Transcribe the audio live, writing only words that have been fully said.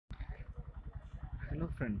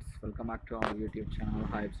Hello friends, welcome back to our YouTube channel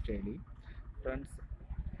Hyipsdaily. Friends,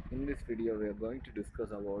 in this video we are going to discuss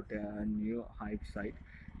about a new Hype site.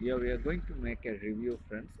 Here we are going to make a review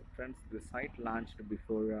friends. Friends, the site launched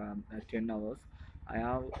before 10 hours. I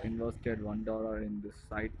have invested $1 in this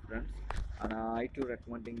site friends, and I too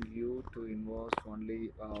recommending you to invest only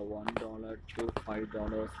 $1 to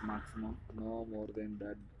 $5 maximum, no more than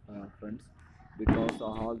that friends, because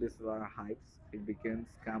all these were hypes. It became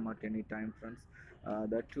scam at any time friends.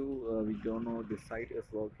 That too we don't know the site is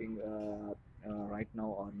working right now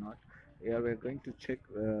or not. Yeah, we're going to check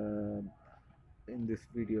in this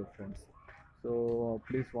video friends. So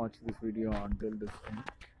please watch this video until this end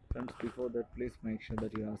friends. Before that, please make sure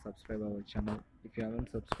that you have subscribed our channel. If you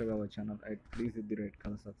haven't subscribed our channel, please hit the red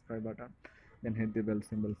color subscribe button, then hit the bell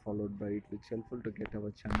symbol followed by it, which is helpful to get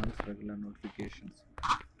our channel's regular notifications.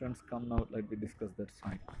 Friends, come now, let me discuss that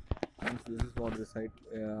site. Friends, this is what the site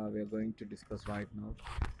we are going to discuss right now.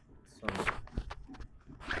 So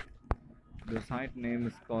the site name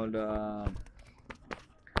is called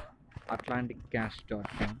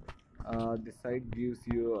atlanticcash.com. The site gives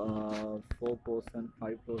you 4%,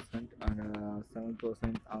 5% and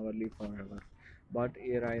 7% hourly forever. But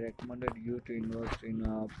here I recommended you to invest in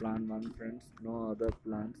plan one friends, no other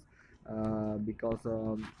plans, because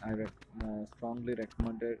strongly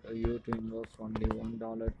recommended you to invest only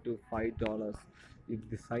 $1 to $5 if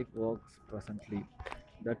the site works presently.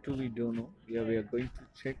 That too we don't know. Yeah, we are going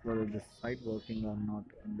to check whether the site working or not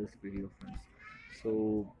in this video friends.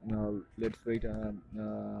 So let's wait,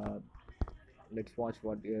 let's watch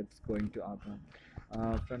what it's going to happen.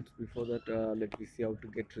 Friends, before that, let me see how to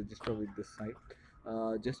get registered with this site.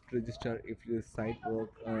 Just register if your site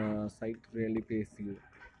really pays you.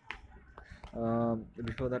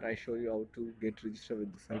 Before that, I show you how to get registered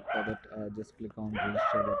with the site. For that, just click on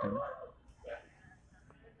register button,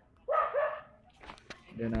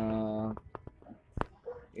 then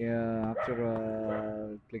yeah,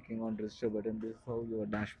 after clicking on register button, this is how your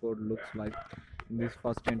dashboard looks like. In this,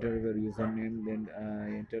 first enter your username, then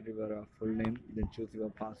enter your full name, then choose your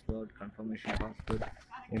password, confirmation password,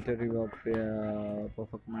 enter your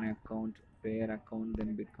perfect money account, payer account,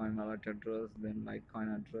 then bitcoin wallet address, then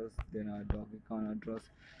litecoin address, then dogecoin address.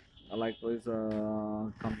 Likewise,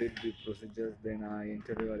 complete the procedures, then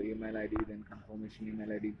enter your email id, then confirmation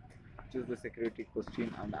email id, choose the security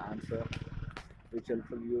question and answer, which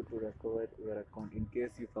helpful you to recover your account in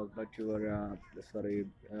case you forgot your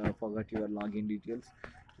login details,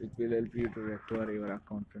 which will help you to recover your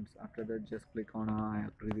account friends. After that, just click on I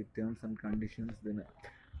agree with terms and conditions, then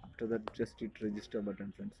after that just hit register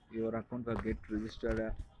button friends. Your account will get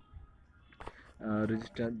registered,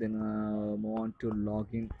 then move on to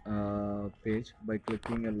login page by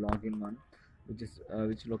clicking a login one,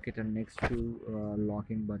 which located next to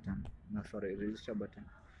login button, no, sorry, register button.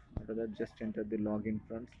 After that, just enter the login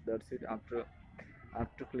friends. That's it. After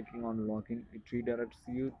clicking on login, it redirects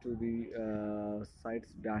you to the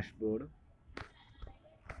site's dashboard.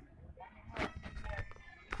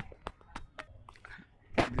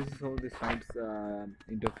 This is how the site's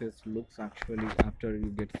interface looks actually after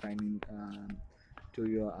you get signed in to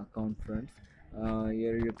your account friends.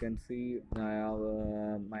 Here you can see I have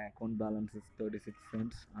my account balance is 36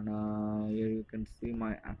 cents, and here you can see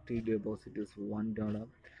my active deposit is $1,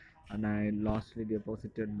 and I lastly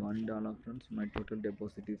deposited $1 friends. My total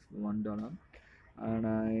deposit is $1, and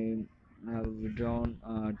I have withdrawn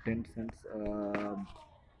 10 cents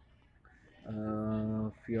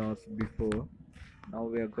few hours before. Now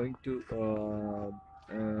we are going to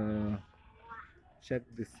check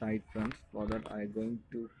this site friends. For that, I am going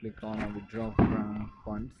to click on withdraw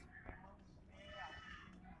funds.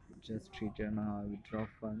 Just return withdraw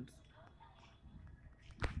funds.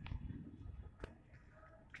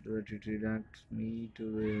 That it redirects me to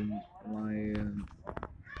my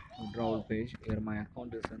withdrawal page. Here my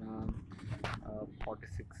account is in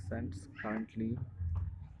 46 cents currently.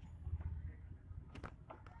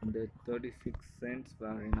 The 36 cents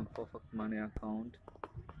were in a perfect money account.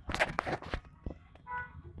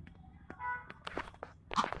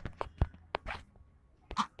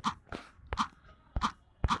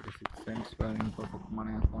 $0.36 were in perfect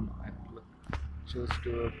money account. I choose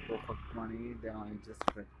to perfect money, then I just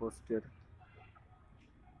requested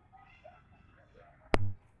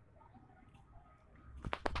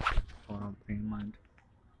for a payment.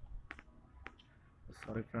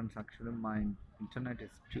 Sorry friends, actually my internet is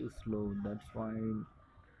too slow, that's why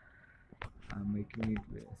I'm making it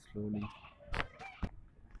very slowly.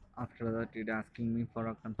 After that, it asking me for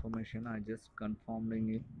a confirmation. I just confirming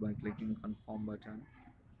it by clicking confirm button.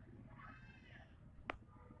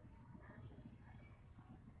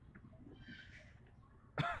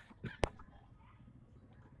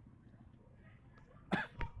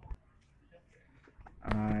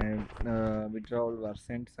 withdrawal were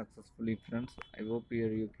sent successfully, friends. I hope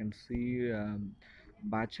here you can see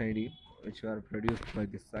batch ID which were produced by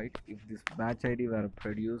this site. If this batch ID were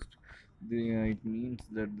produced, it means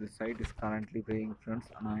that the site is currently paying, friends.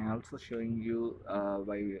 And I am also showing you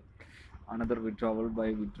by another withdrawal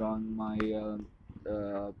by withdrawing my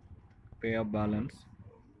payer balance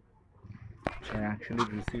which I actually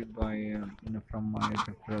received by from my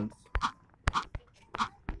referrals.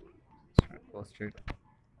 Posted.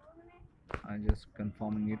 I just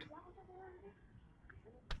confirming it.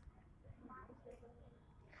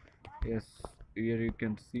 Yes, here you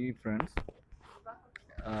can see, friends,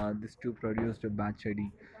 this two produced a batch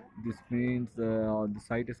ID. This means the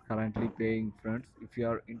site is currently paying, friends. If you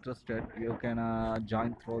are interested, you can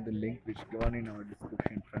join through the link which given in our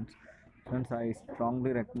description, friends. Friends, I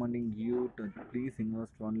strongly recommending you to please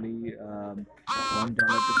invest only $1 to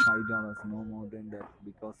 $5, no more than that,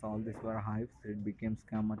 because all these were hypes. It became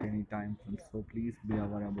scam at any time, friends. So please be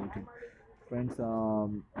aware about it, friends.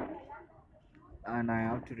 And I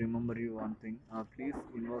have to remember you one thing. Please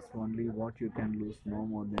invest only what you can lose, no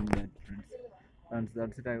more than that, friends. Friends,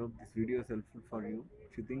 that's it. I hope this video is helpful for you.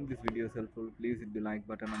 If you think this video is helpful, please hit the like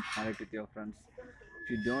button and share it with your friends. If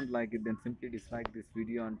you don't like it, then simply dislike this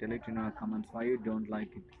video and tell it in our comments why you don't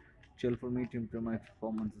like it. It's helpful me to improve my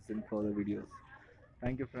performances in further videos.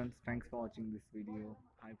 Thank you, friends. Thanks for watching this video.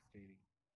 Hyipsdaily.